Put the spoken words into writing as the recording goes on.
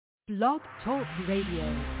Blog Talk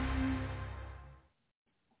Radio.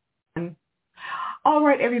 All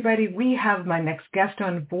right, everybody, we have my next guest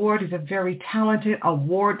on board. He's a very talented,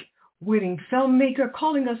 award-winning filmmaker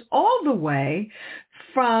calling us all the way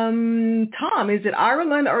from, Tom, is it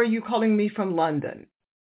Ireland or are you calling me from London?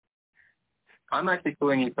 I'm actually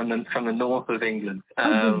calling you from the north of England.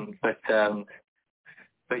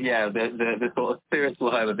 But yeah, the sort of spiritual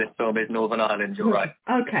home of this film is Northern Ireland, you're right.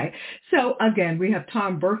 Okay. So again, we have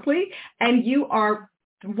Tom Berkeley, and you are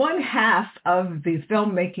one half of the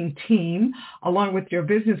filmmaking team, along with your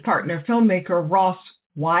business partner, filmmaker Ross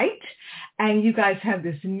White. And you guys have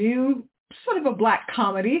this new sort of a black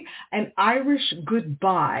comedy, An Irish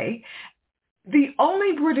Goodbye, the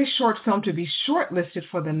only British short film to be shortlisted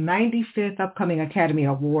for the 95th upcoming Academy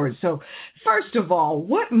Awards. So first of all,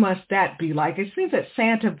 what must that be like? It seems that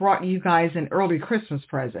Santa brought you guys an early Christmas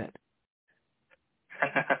present.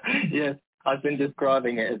 Yes, I've been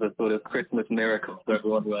describing it as a sort of Christmas miracle for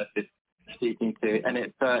everyone who I've been speaking to, and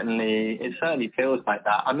it certainly feels like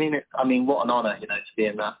that. I mean, what an honour, to be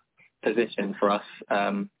in that position for us.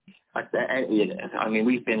 I mean,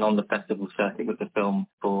 we've been on the festival circuit with the film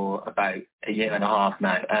for about a year and a half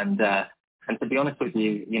now, and to be honest with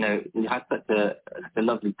you, we had such a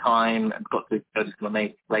lovely time and got to go to some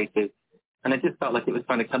amazing places, and it just felt like it was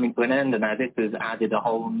kind of coming to an end, and now this has added a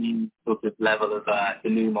whole new sort of level of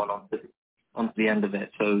denouement onto the end of it.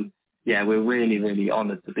 So yeah, we're really, really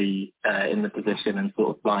honoured to be in the position and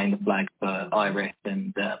sort of flying the flag for Irish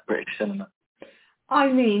and British cinema. I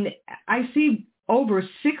mean, I see over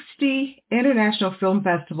 60 international film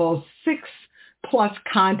festivals, 6+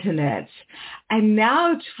 continents. And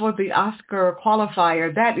now for the Oscar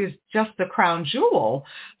qualifier, that is just the crown jewel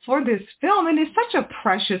for this film. And it's such a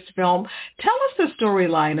precious film. Tell us the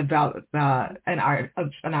storyline about An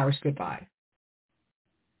Irish Goodbye.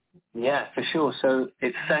 Yeah, for sure. So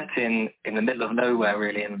it's set in the middle of nowhere,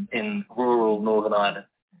 really, in rural Northern Ireland.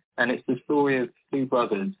 And it's the story of two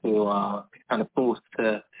brothers who are kind of forced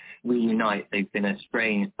to reunite. They've been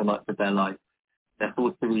estranged for much of their life. They're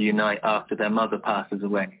forced to reunite after their mother passes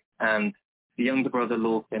away. And the younger brother,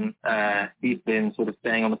 Lorcan, he's been sort of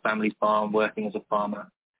staying on the family farm, working as a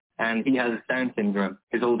farmer. And he has Down syndrome.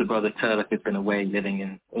 His older brother, Turlough, has been away living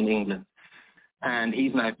in England. And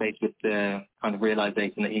he's now faced with the kind of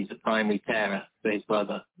realization that he's a primary carer for his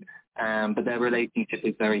brother. But their relationship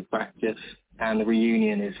is very fractious, and the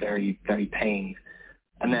reunion is very, very pained.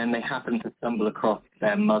 And then they happen to stumble across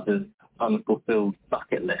their mother's unfulfilled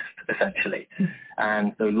bucket list, essentially.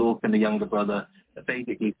 And so Lorcan, the younger brother,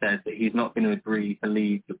 basically says that he's not going to agree to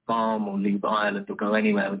leave the farm or leave Ireland or go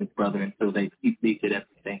anywhere with his brother until they've completed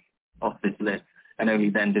everything off this list. And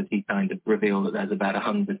only then does he kind of reveal that there's about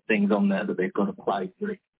 100 things on there that they've got to apply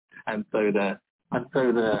through. And so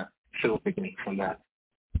the film begins from that.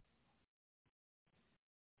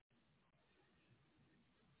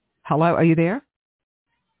 Hello, are you there?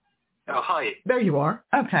 Oh, hi. There you are.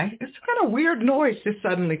 Okay. It's kind of weird noise just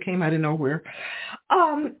suddenly came out of nowhere.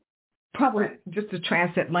 Probably just the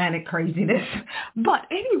transatlantic craziness. But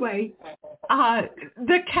anyway,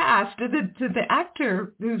 the cast, the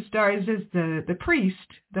actor who stars as the priest,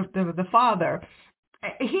 the father,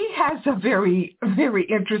 he has a very, very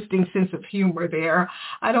interesting sense of humor there.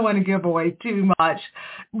 I don't want to give away too much,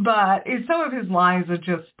 but some of his lines are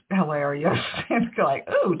just hilarious. It's like,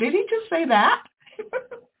 ooh, did he just say that?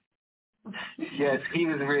 Yes, he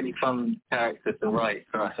was a really fun character to write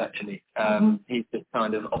for us, actually. He's this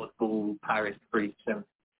kind of oddball Paris priest, and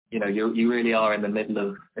you really are in the middle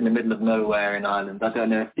of nowhere in Ireland. I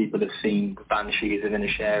don't know if people have seen Banshees of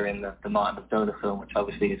Inisherin, the Martin McDonagh film, which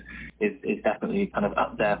obviously is definitely kind of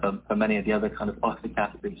up there for many of the other kind of Oscar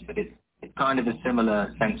categories, but it's kind of a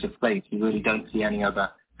similar sense of place. You really don't see any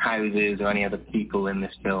other houses or any other people in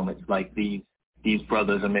this film. It's like these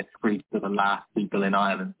brothers and this priest are the last people in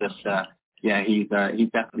Ireland. He's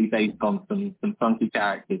definitely based on some funky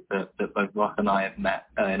characters that both Ross and I have met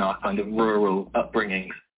in our kind of rural upbringings.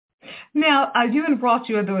 Now, you and Ross,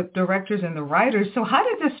 you are the directors and the writers. So how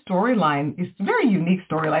did this storyline, it's a very unique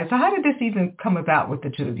storyline, so how did this even come about with the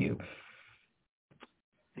two of you?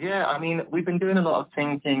 Yeah, I mean, we've been doing a lot of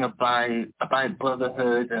thinking about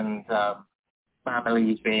brotherhood and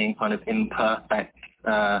families being kind of imperfect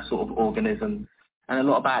sort of organisms, and a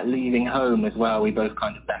lot about leaving home as well. We both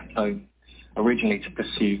kind of left home originally to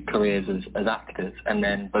pursue careers as actors, and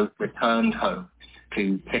then both returned home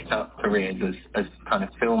to pick up careers as kind of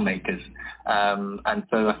filmmakers. And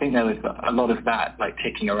so I think there was a lot of that like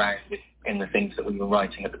kicking around in the things that we were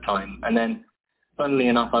writing at the time. And then funnily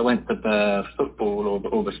enough, I went to the football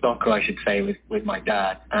or the soccer, I should say, with my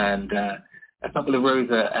dad, and a couple of rows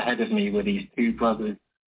ahead of me were these two brothers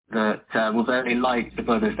that were very like the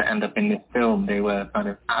brothers that end up in this film. They were kind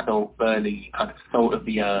of adult, burly, kind of salt of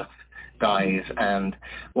the earth guys, and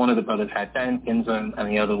one of the brothers had Down syndrome, and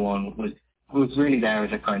the other one was really there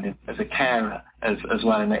as a carer as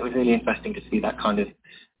well. And it was really interesting to see that kind of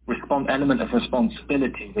element of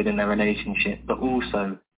responsibility within their relationship, but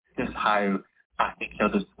also just how at each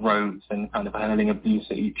other's throats and kind of hurling abuse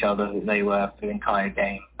at each other they were for the entire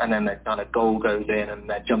game. And then the kind of goal goes in and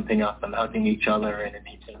they're jumping up and hugging each other and in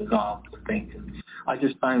each other's arms and things. And I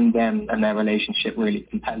just found them and their relationship really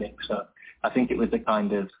compelling. So I think it was the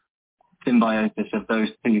kind of symbiosis of those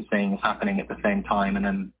two things happening at the same time. And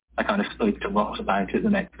then I kind of spoke to Ross about it the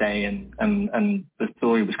next day, and the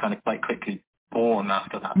story was kind of quite quickly born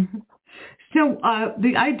after that. Mm-hmm. So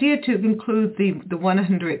the idea to include the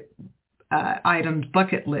 100 items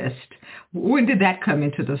bucket list, when did that come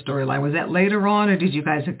into the storyline? Was that later on, or did you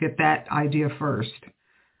guys get that idea first?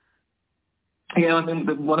 Yeah, I mean,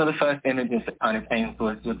 one of the first images that kind of came to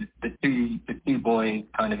us was the two boys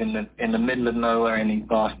kind of in the middle of nowhere in these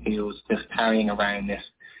vast fields, just carrying around this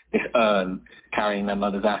urn, carrying their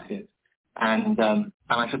mother's ashes. And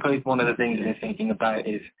I suppose one of the things that we're thinking about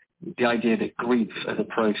is the idea that grief as a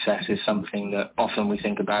process is something that often we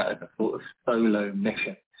think about as a sort of solo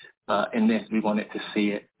mission. In this, we wanted to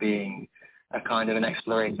see it being a kind of an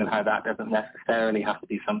exploration of how that doesn't necessarily have to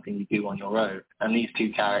be something you do on your own. And these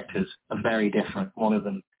two characters are very different. One of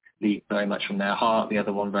them leads very much from their heart, the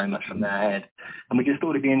other one very much from their head. And we just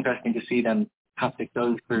thought it'd be interesting to see them have to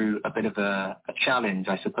go through a bit of a challenge,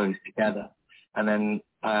 I suppose, together. And then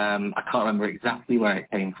I can't remember exactly where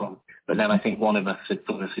it came from, but then I think one of us had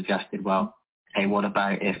sort of suggested, well, hey, what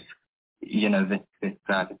about if, this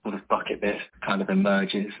sort of bucket list kind of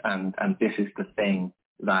emerges, and this is the thing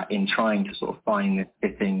that in trying to sort of find this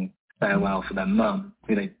fitting farewell for their mum,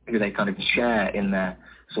 who they kind of share in their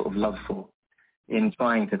sort of love for, in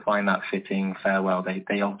trying to find that fitting farewell,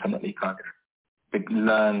 they ultimately kind of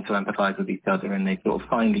learn to empathize with each other, and they sort of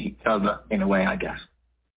find each other in a way, I guess.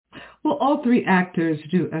 Well, all three actors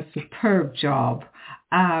do a superb job.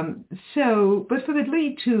 But for the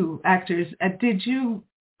lead two actors, did you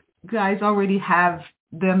guys already have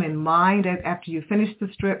them in mind after you finished the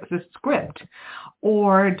script,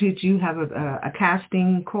 or did you have a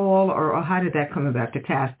casting call, or how did that come about to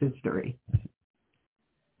cast these three?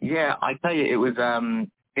 Yeah, I tell you, it was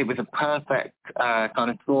a perfect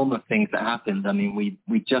kind of storm of things that happened. I mean,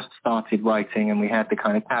 we just started writing, and we had the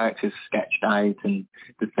kind of characters sketched out and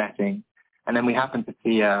the setting, and then we happened to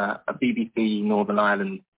see a BBC Northern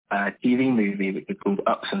Ireland TV movie which is called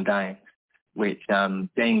Ups and Downs, which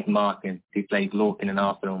James Martin, who played Lorcan in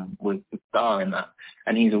our film, was the star in that.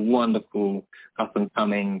 And he's a wonderful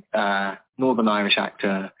up-and-coming Northern Irish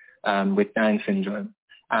actor with Down syndrome.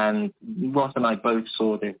 And Ross and I both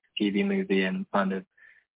saw this TV movie and kind of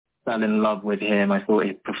fell in love with him. I thought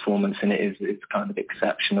his performance in it is kind of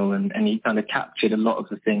exceptional, and he kind of captured a lot of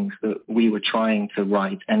the things that we were trying to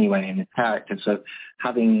write anyway in his character. So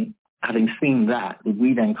having seen that,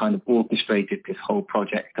 we then kind of orchestrated this whole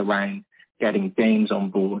project around getting James on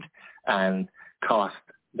board and cast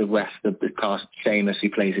the rest of the cast, Seamus, who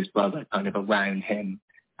plays his brother, kind of around him,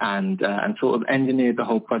 and sort of engineered the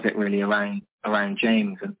whole project really around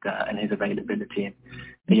James and his availability. And,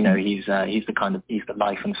 he's the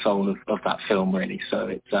life and soul of that film, really. So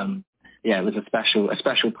it's it was a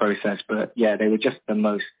special process, but yeah, they were just the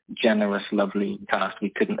most generous, lovely cast.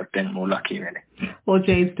 We couldn't have been more lucky, really. Well,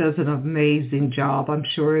 James does an amazing job. I'm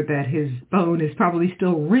sure that his phone is probably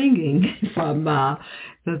still ringing from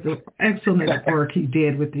the excellent work he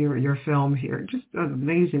did with your film here. Just an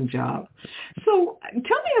amazing job. So tell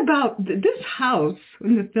me about this house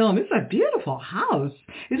in the film. It's a beautiful house.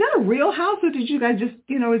 Is that a real house, or did you guys just,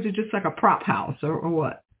 is it just like a prop house or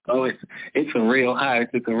what? Oh, it's a real house.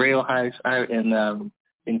 It's a real house out in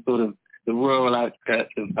sort of the rural outskirts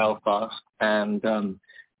of Belfast, and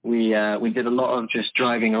we did a lot of just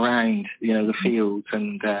driving around, the fields,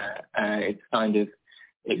 and it's kind of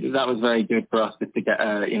that was very good for us just to get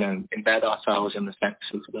embed ourselves in the sense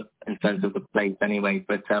of the place anyway.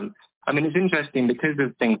 But I mean, it's interesting because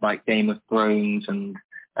of things like Game of Thrones and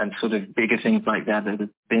sort of bigger things like that have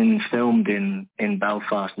been filmed in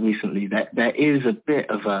Belfast recently, there is a bit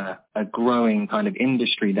of a growing kind of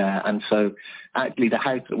industry there. And so actually the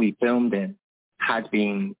house that we filmed in had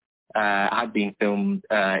been filmed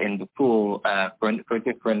in before for a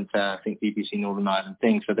different, I think, BBC Northern Ireland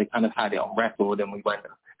thing. So they kind of had it on record, and we went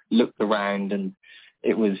and looked around, and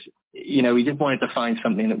it was, we just wanted to find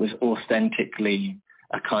something that was authentically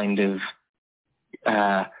a kind of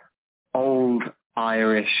old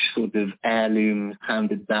Irish sort of heirlooms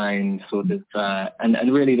handed down, sort of,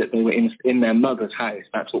 and really that they were in their mother's house.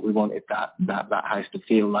 That's what we wanted that house to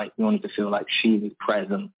feel like. We wanted to feel like she was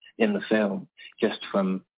present in the film, just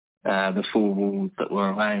from the four walls that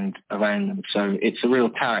were around them. So it's a real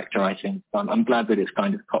character, I think. I'm glad that it's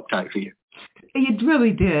kind of popped out for you. It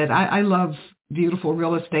really did. I love beautiful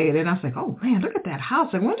real estate, and I was like, oh man, look at that house.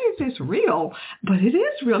 I wonder if it's real, but it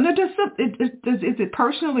is real. Now, is it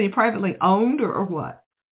personally, privately owned, or what?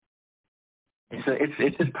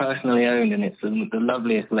 It's just personally owned, and it's the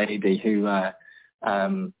loveliest lady who,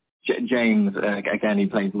 James, again, he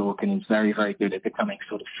plays Lorcan, is very, very good at becoming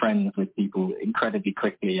sort of friends with people incredibly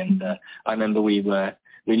quickly. And I remember we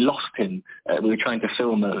lost him. We were trying to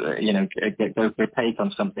film, go for a take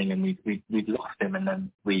on something, and we'd lost him. And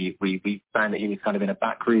then we found that he was kind of in a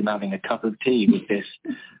back room having a cup of tea with this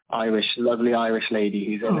lovely Irish lady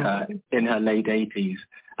who's in her late 80s.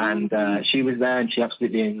 And she was there, and she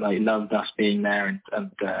absolutely loved us being there.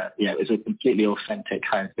 And it was a completely authentic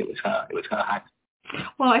house. It was her house.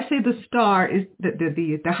 Well, I say the star is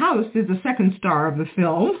the house is the second star of the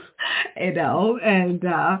film, and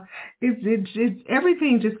it's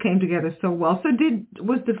everything just came together so well. So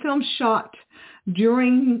was the film shot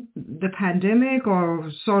during the pandemic, or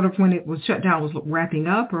sort of when it was shut down, was wrapping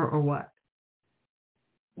up, or what?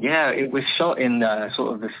 Yeah, it was shot in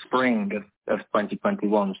sort of the spring of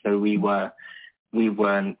 2021. So we were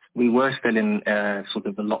still in sort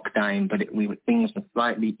of the lockdown, but things were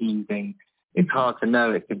slightly easing. It's hard to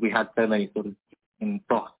know it because we had so many sort of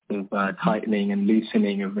thoughts of tightening and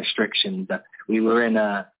loosening of restrictions that we were in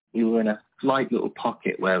a slight little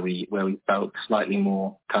pocket where we felt slightly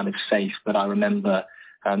more kind of safe. But I remember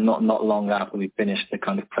not long after we finished the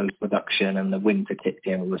kind of post-production and the winter kicked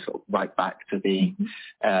in, we were sort of right back to being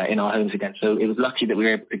in our homes again. So it was lucky that we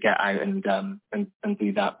were able to get out and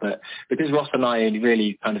do that. But because Ross and I had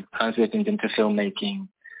really kind of transitioned into filmmaking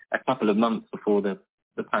a couple of months before the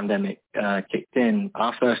pandemic kicked in,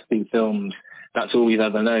 our first two films, that's all we've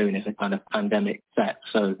ever known, is a kind of pandemic set.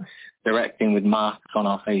 So directing with masks on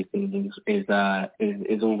our faces is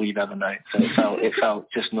all we've ever known. So it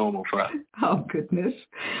felt just normal for us. Oh goodness.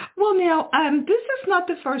 Well, now this is not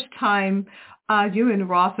the first time you and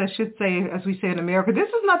Ross, I should say, as we say in America, this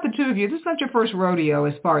is not the two of you. This is not your first rodeo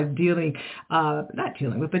as far as not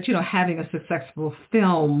dealing with, but having a successful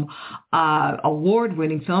film,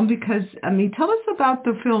 award-winning film. Because tell us about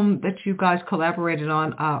the film that you guys collaborated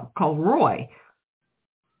on called Roy.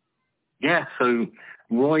 Yeah, so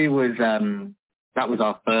Roy was that was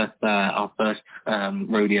our first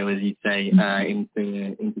rodeo, as you say,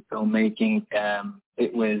 into filmmaking.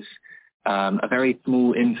 It was a very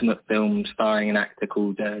small, intimate film starring an actor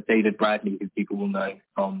called David Bradley, who people will know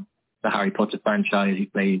from the Harry Potter franchise. He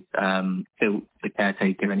plays Phil, the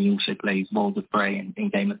caretaker, and he also plays Walder Frey in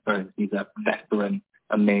Game of Thrones. He's a veteran,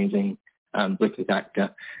 amazing British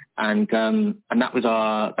actor, and that was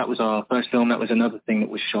our first film. That was another thing that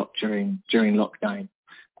was shot during lockdown,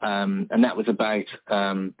 and that was about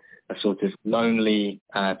a sort of lonely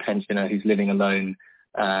pensioner who's living alone.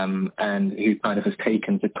 And who kind of has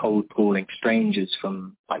taken to cold calling strangers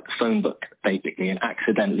from like the phone book, basically, and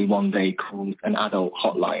accidentally one day calls an adult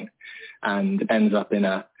hotline and ends up in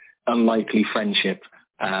a unlikely friendship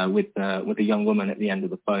with a young woman at the end of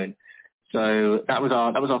the phone. So that was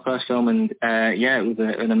our first film, and it was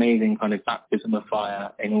an amazing kind of baptism of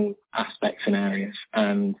fire in all aspects and areas.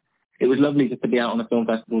 And it was lovely just to be out on the film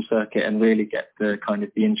festival circuit and really get to kind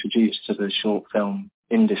of be introduced to the short film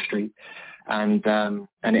industry. And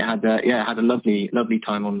it had a lovely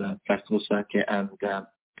time on the festival circuit, and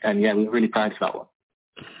we were really proud of that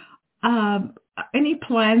one. Any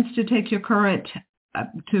plans to take your current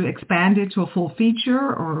to expand it to a full feature,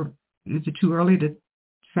 or is it too early to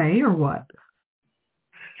say, or what?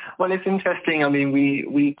 Well, it's interesting. I mean,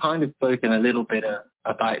 we kind of spoken a little bit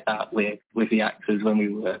about that with the actors when we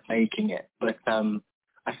were making it, but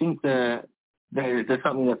I think there's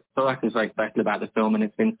something that for us is very special about the film, and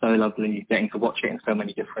it's been so lovely getting to watch it in so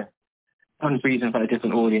many different countries and kind of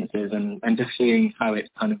different audiences, and just seeing how it's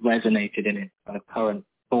kind of resonated in its kind of current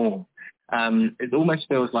form. It almost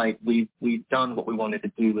feels like we've done what we wanted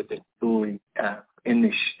to do with this story in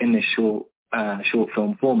this short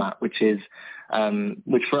film format, which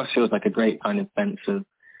for us feels like a great kind of sense of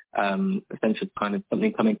kind of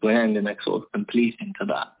something coming to an end and a sort of completing to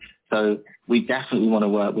that. So we definitely want to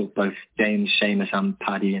work with both James, Seamus and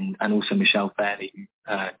Paddy, and also Michelle Fairley, who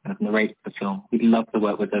kind of narrates the film. We'd love to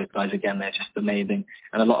work with those guys again. They're just amazing.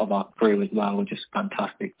 And a lot of our crew as well were just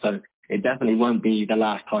fantastic. So it definitely won't be the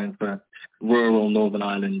last time for rural Northern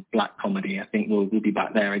Ireland black comedy. I think we'll be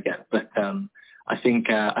back there again. But I think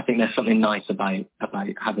there's something nice about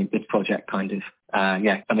having this project kind of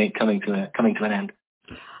coming to an end.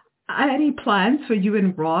 Any plans for you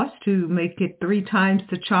and Ross to make it 3 times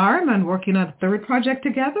the charm and working on a third project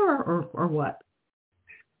together, or what?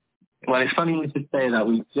 Well, it's funny you should say that.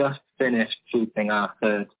 We just finished shooting our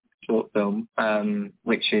third short film,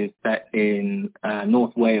 which is set in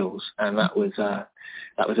North Wales, and that was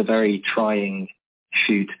a very trying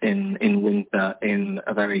shoot in winter in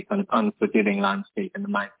a very kind of unforgiving landscape in the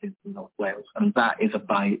mountains in North Wales, and that is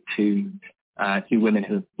about two women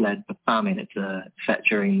who have fled the famine. It's set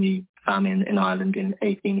during the famine in Ireland in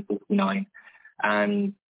 1849,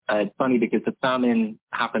 and it's funny because the famine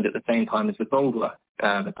happened at the same time as the gold rush,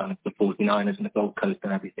 the kind of the 49ers and the Gold Coast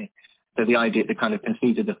and everything. So the idea, the kind of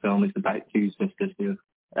conceit of the film is about 2 sisters who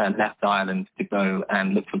have left Ireland to go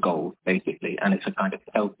and look for gold, basically, and it's a kind of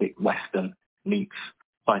Celtic Western meets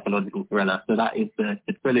psychological thriller. So that is the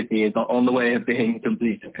trilogy is on the way of being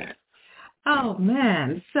completed. Oh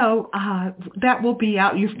man! So that will be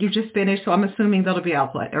out. You just finished, so I'm assuming that'll be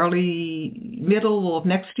out what, early, middle of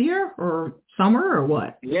next year, or summer, or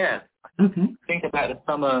what? Yeah. Okay. Think about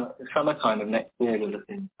the summertime of next year. We're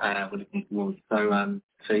looking towards.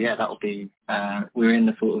 So yeah, that'll be. We're in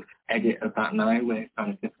the sort of edit of that now. We're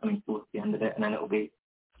kind of just coming towards the end of it, and then it'll be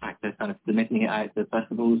back to kind of submitting it out to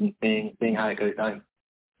festivals and seeing how it goes down.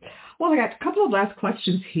 Well, I got a couple of last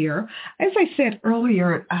questions here. As I said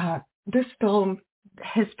earlier, this film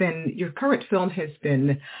your current film has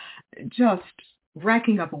been just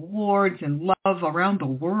racking up awards and love around the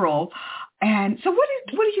world. And so what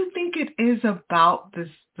do you think it is about the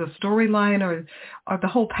storyline or the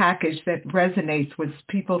whole package that resonates with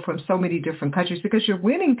people from so many different countries? Because you're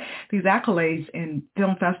winning these accolades in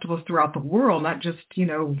film festivals throughout the world, not just,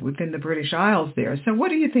 within the British Isles there. So what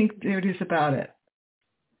do you think there it is about it?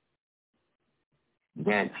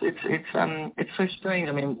 Yeah, it's so strange.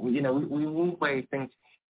 I mean, we always think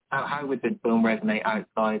how would the film resonate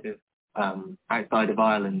outside of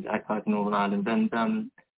Ireland, outside of Northern Ireland, and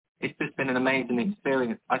it's just been an amazing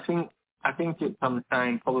experience. I think it comes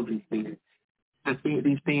down probably to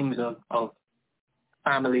these themes of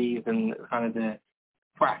families and kind of the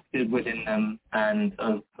fractured within them, and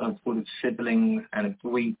of sort of siblings and of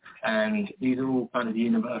grief, and these are all kind of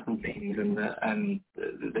universal themes, and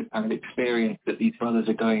the kind of experience that these brothers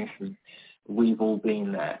are going through. We've all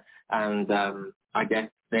been there, and I guess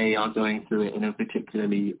they are going through it in a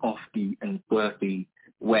particularly offbeat and quirky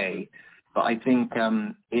way. But I think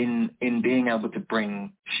in being able to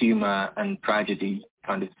bring humour and tragedy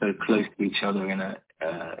kind of so close to each other and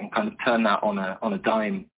kind of turn that on a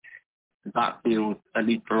dime, that feels, at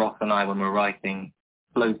least for Ross and I when we're writing,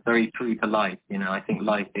 flows very true to life. I think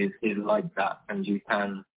life is like that, and you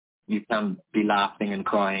can be laughing and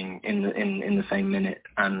crying in the same minute,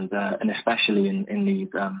 and especially in these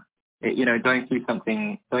going through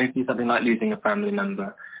something like losing a family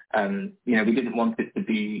member. We didn't want it to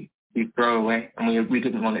be throwaway, and we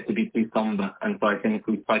didn't want it to be too somber, and so I think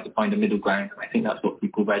we tried to find a middle ground. I think that's what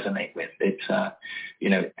people resonate with. It's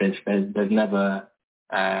there's never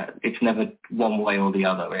it's never one way or the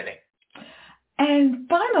other, really. And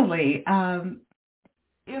finally,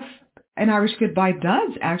 if An Irish Goodbye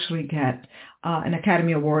does actually get an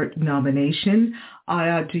Academy Award nomination,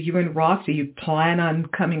 do you and Ross, do you plan on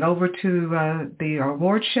coming over to the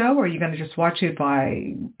award show, or are you going to just watch it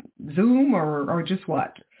by Zoom, or just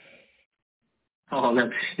what? Oh, no.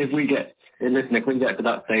 If we get to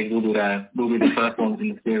that stage, we'll be there. We'll be the first ones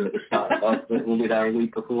in the queue at the start. We'll be there a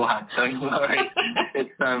week beforehand. Don't worry. It's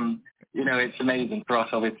it's amazing for us.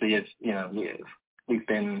 Obviously, we've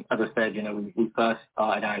been, as I said, we first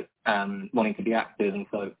started out wanting to be actors, and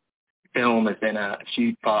so film has been a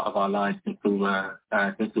huge part of our lives since we were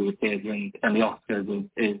kids, and the Oscars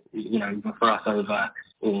is even for us over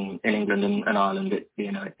in England and Ireland, it's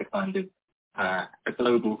it's a kind of a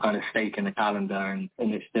global kind of stake in the calendar, and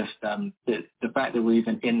it's just the fact that we're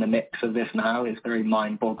even in the mix of this now is very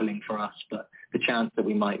mind-boggling for us. But the chance that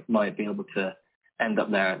we might be able to end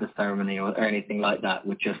up there at the ceremony or anything like that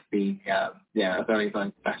would just be a very,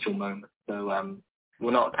 very special moment. So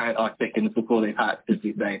we'll not count our chickens before they've hatched, as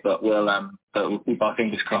you say, but we'll keep our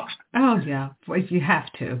fingers crossed. Oh yeah, well, you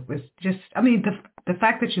have to. It's just, the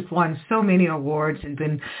fact that you've won so many awards and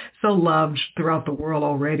been so loved throughout the world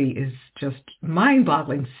already is just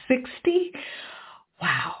mind-boggling. 60?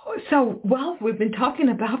 Wow. So, well, we've been talking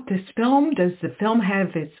about this film. Does the film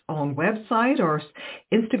have its own website or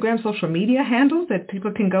Instagram, social media handles that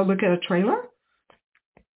people can go look at a trailer?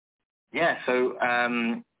 Yeah, so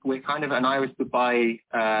we're kind of An Irish Goodbye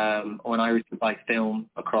or An Irish Goodbye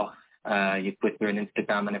film across your Twitter and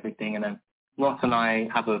Instagram and everything. And then Ross and I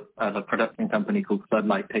have a production company called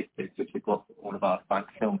Floodlight Pictures, which is what all of our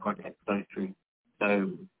film projects go through.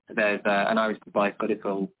 So there's an Irish Goodbye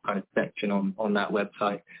critical kind of section on that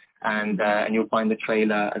website, and you'll find the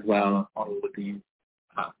trailer as well on all of the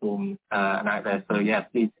platforms and out there. So yeah,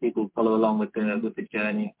 please people follow along with the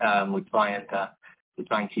journey. We try and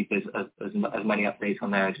keep as many updates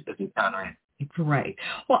on there as we can. Right? Right.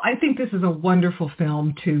 Well, I think this is a wonderful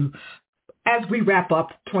film to. As we wrap up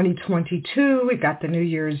 2022, we got the New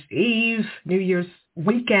Year's Eve, New Year's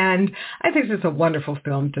weekend. I think this is a wonderful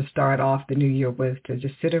film to start off the new year with, to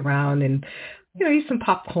just sit around and, eat some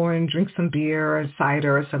popcorn, drink some beer or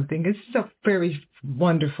cider or something. It's just a very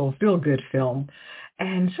wonderful, feel-good film.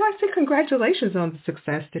 And so I say congratulations on the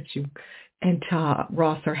success that you and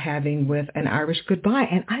Ross are having with An Irish Goodbye.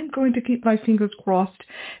 And I'm going to keep my fingers crossed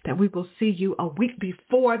that we will see you a week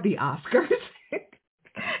before the Oscars.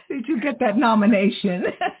 Did you get that nomination?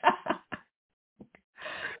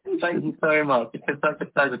 Thank you so much. It's such a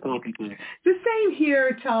pleasure talking to you. The same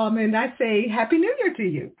here, Tom, and I say Happy New Year to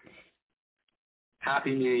you.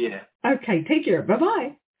 Happy New Year. Okay, take care.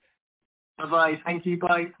 Bye-bye. Bye-bye. Thank you.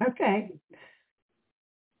 Bye. Okay.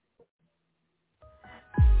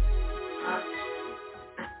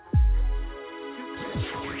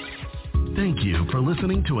 Thank you for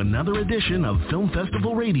listening to another edition of Film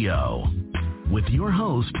Festival Radio with your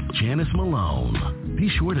host, Janice Malone. Be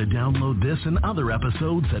sure to download this and other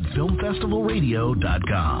episodes at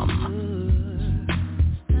filmfestivalradio.com.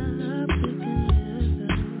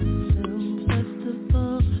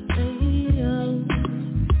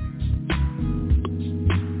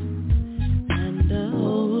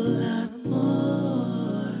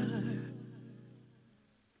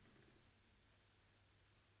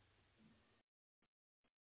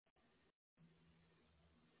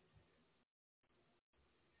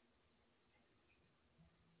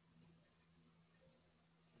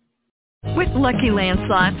 With Lucky Land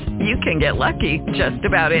Slots, you can get lucky just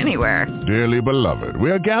about anywhere. Dearly beloved, we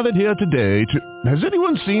are gathered here today to... Has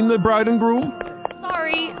anyone seen the bride and groom?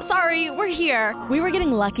 Sorry, we're here. We were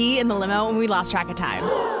getting lucky in the limo and we lost track of time.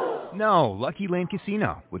 No, Lucky Land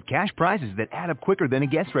Casino, with cash prizes that add up quicker than a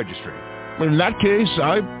guest registry. In that case,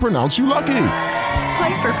 I pronounce you lucky.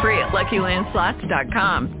 Play for free at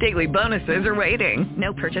LuckyLandSlots.com. Daily bonuses are waiting.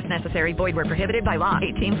 No purchase necessary. Void where prohibited by law.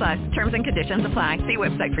 18+. Terms and conditions apply. See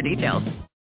website for details.